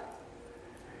God.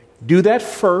 Do that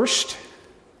first,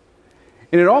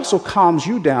 and it also calms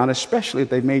you down, especially if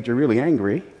they've made you really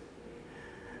angry.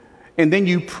 And then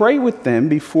you pray with them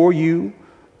before you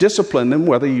discipline them,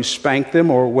 whether you spank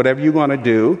them or whatever you're going to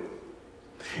do.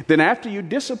 Then after you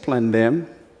discipline them,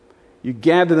 you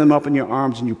gather them up in your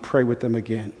arms and you pray with them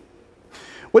again.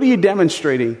 What are you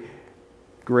demonstrating?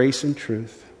 Grace and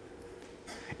truth.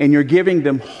 And you're giving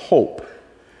them hope.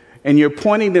 And you're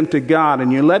pointing them to God,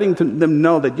 and you're letting them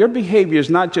know that your behavior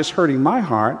is not just hurting my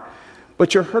heart,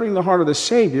 but you're hurting the heart of the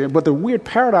Savior. But the weird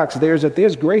paradox there is that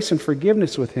there's grace and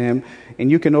forgiveness with Him, and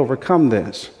you can overcome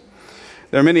this.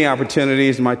 There are many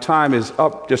opportunities. My time is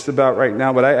up just about right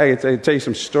now, but I can tell you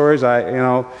some stories.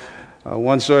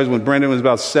 One story is when Brendan was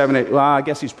about 7, 8. Well, I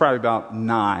guess he's probably about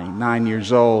 9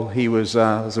 years old. He was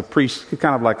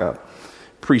kind of like a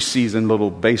preseason little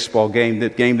baseball game.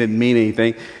 That game didn't mean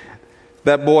anything.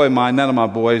 That boy of mine, none of my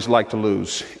boys like to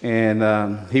lose.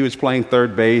 And he was playing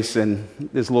third base, and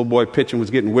this little boy pitching was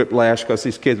getting whiplash because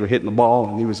these kids were hitting the ball.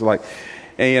 And he was like,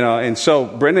 and so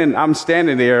Brendan, I'm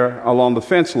standing there along the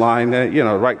fence line,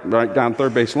 right down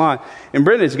third base line. And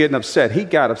Brendan's getting upset. He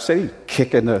got upset. He's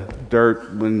kicking the dirt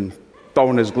and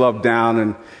throwing his glove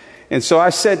down. And so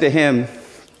I said to him,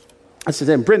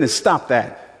 Brendan, stop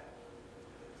that.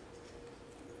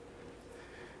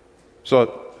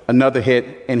 So another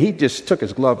hit, and he just took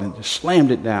his glove and just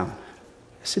slammed it down.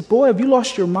 I said, boy, have you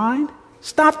lost your mind?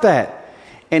 Stop that.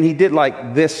 And he did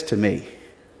like this to me,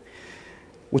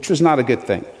 which was not a good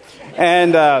thing.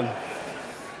 And at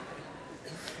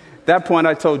that point,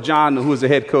 I told John, who was the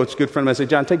head coach, good friend of mine, I said,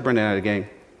 John, take Brendan out of the game.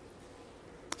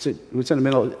 I said, it was in the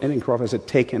middle of the inning, Crawford. I said,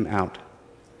 take him out.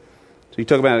 So he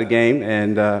took him out of the game,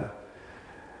 and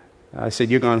I said,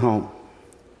 you're going home.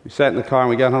 We sat in the car, and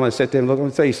we got home. I said to him, look, let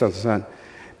me tell you something, son.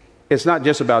 It's not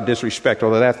just about disrespect,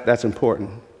 although that's important.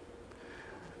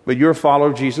 But you're a follower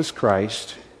of Jesus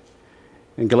Christ.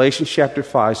 And Galatians chapter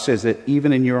 5 says that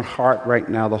even in your heart right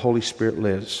now, the Holy Spirit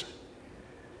lives.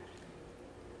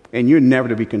 And you're never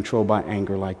to be controlled by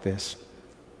anger like this.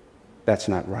 That's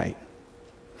not right.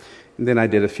 And then I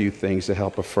did a few things to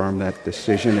help affirm that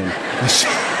decision. And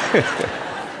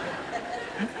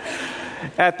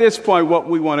at this point, what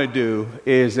we want to do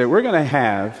is that we're going to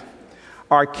have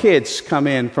our kids come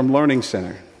in from Learning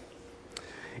Center.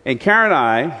 And Karen and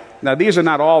I, now these are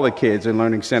not all the kids in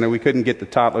Learning Center. We couldn't get the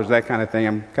toddlers, that kind of thing.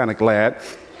 I'm kind of glad.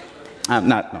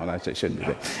 I shouldn't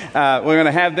do that. We're going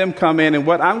to have them come in. And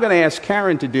what I'm going to ask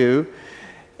Karen to do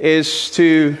is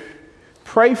to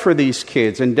pray for these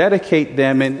kids and dedicate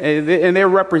them. And they're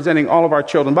representing all of our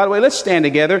children. By the way, let's stand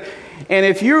together. And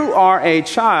if you are a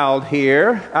child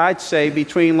here, I'd say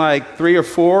between like 3 or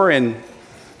 4 and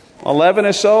 11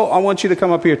 or so, I want you to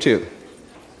come up here too.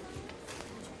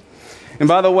 And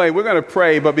by the way, we're going to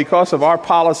pray, but because of our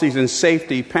policies and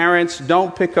safety, parents,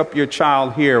 don't pick up your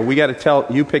child here. We got to tell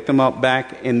you pick them up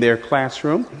back in their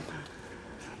classroom.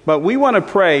 But we want to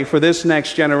pray for this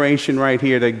next generation right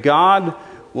here, that God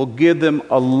will give them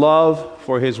a love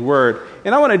for His Word.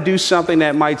 And I want to do something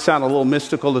that might sound a little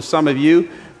mystical to some of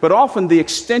you, but often the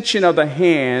extension of the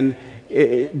hand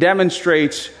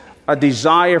demonstrates a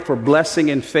desire for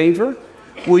blessing and favor.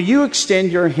 Will you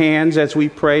extend your hands as we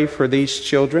pray for these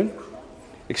children?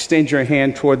 Extend your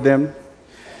hand toward them.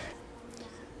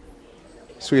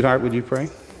 Sweetheart, would you pray?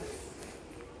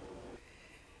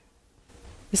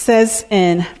 It says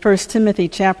in 1 Timothy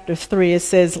chapter 3, it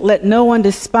says, let no one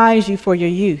despise you for your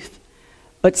youth,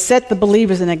 but set the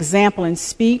believers an example in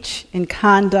speech, in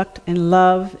conduct, in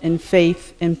love, in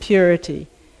faith, in purity.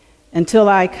 Until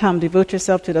I come, devote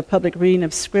yourself to the public reading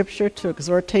of Scripture, to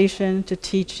exhortation, to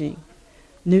teaching.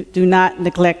 Do not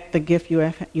neglect the gift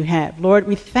you have. Lord,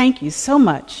 we thank you so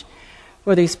much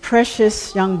for these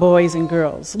precious young boys and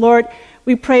girls. Lord,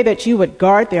 we pray that you would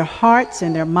guard their hearts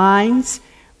and their minds.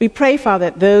 We pray,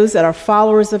 Father, that those that are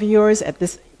followers of yours at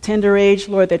this tender age,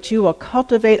 Lord, that you will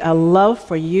cultivate a love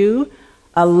for you,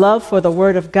 a love for the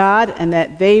Word of God, and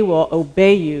that they will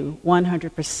obey you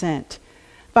 100%.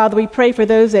 Father, we pray for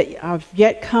those that have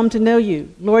yet come to know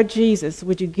you. Lord Jesus,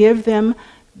 would you give them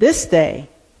this day,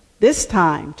 this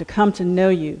time, to come to know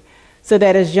you, so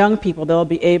that as young people they'll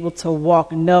be able to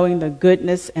walk knowing the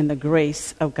goodness and the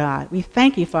grace of God. We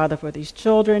thank you, Father, for these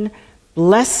children.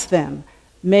 Bless them.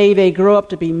 May they grow up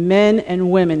to be men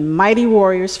and women, mighty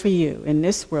warriors for you in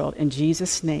this world. In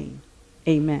Jesus' name,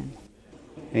 amen.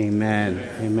 Amen.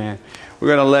 Amen. We're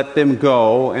going to let them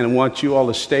go and want you all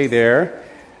to stay there.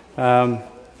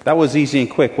 That was easy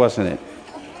and quick, wasn't it?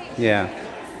 Yeah.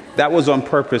 That was on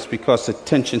purpose because of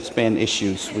attention span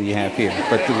issues we have here.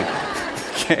 But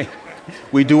okay,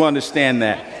 we do understand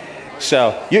that.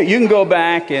 So you can go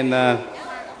back and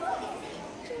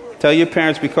tell your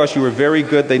parents because you were very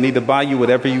good, they need to buy you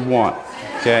whatever you want.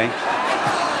 Okay?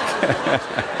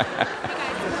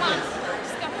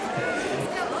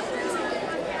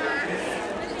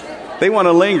 They want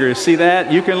to linger. See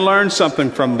that? You can learn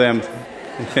something from them.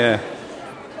 Yeah.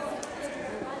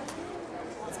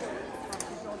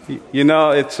 You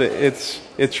know,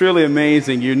 it's really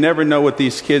amazing. You never know what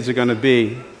these kids are going to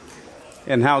be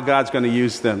and how God's going to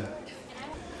use them.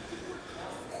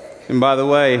 And by the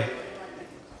way,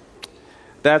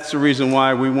 that's the reason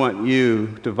why we want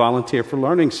you to volunteer for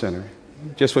Learning Center.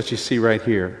 Just what you see right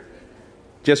here.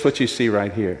 Just what you see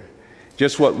right here.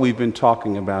 Just what we've been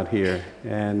talking about here.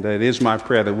 And it is my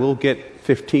prayer that we'll get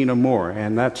 15 or more.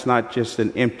 And that's not just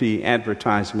an empty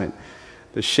advertisement,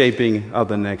 the shaping of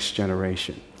the next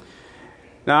generation.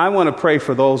 Now, I want to pray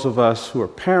for those of us who are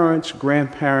parents,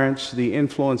 grandparents, the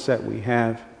influence that we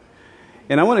have.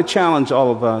 And I want to challenge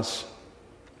all of us.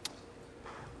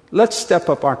 Let's step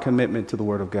up our commitment to the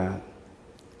Word of God.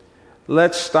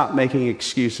 Let's stop making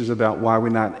excuses about why we're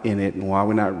not in it and why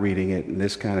we're not reading it and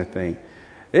this kind of thing.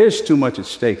 There's too much at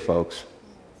stake, folks.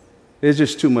 There's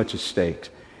just too much at stake.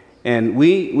 And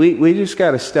we just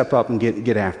got to step up and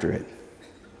get after it.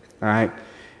 All right?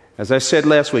 As I said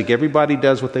last week, everybody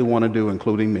does what they want to do,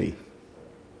 including me.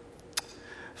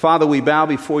 Father, we bow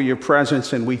before your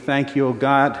presence and we thank you, O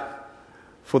God,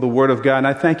 for the Word of God. And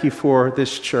I thank you for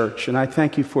this church, and I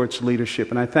thank you for its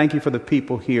leadership, and I thank you for the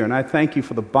people here, and I thank you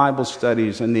for the Bible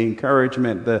studies and the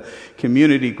encouragement, the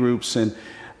community groups, and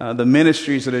the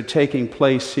ministries that are taking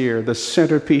place here. The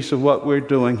centerpiece of what we're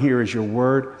doing here is your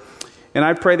Word. And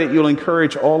I pray that you'll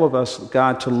encourage all of us,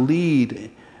 God, to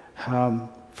lead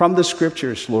from the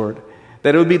Scriptures, Lord,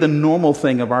 that it would be the normal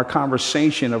thing of our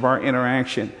conversation, of our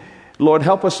interaction. Lord,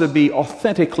 help us to be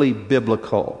authentically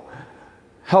biblical.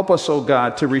 Help us, oh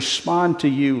God, to respond to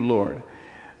you, Lord.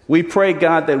 We pray,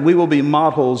 God, that we will be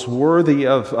models worthy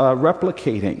of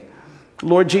replicating.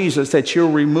 Lord Jesus, that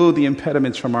you'll remove the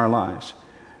impediments from our lives.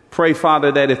 Pray,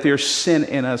 Father, that if there's sin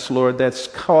in us, Lord, that's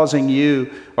causing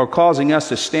you or causing us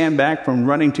to stand back from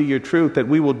running to your truth, that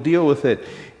we will deal with it.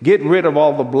 Get rid of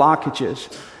all the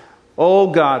blockages.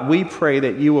 Oh God, we pray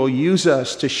that you will use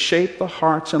us to shape the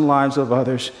hearts and lives of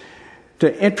others,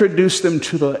 to introduce them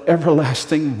to the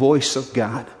everlasting voice of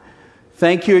God.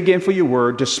 Thank you again for your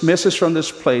word. Dismiss us from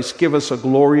this place. Give us a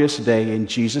glorious day in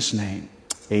Jesus' name.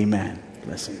 Amen.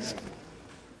 Blessings.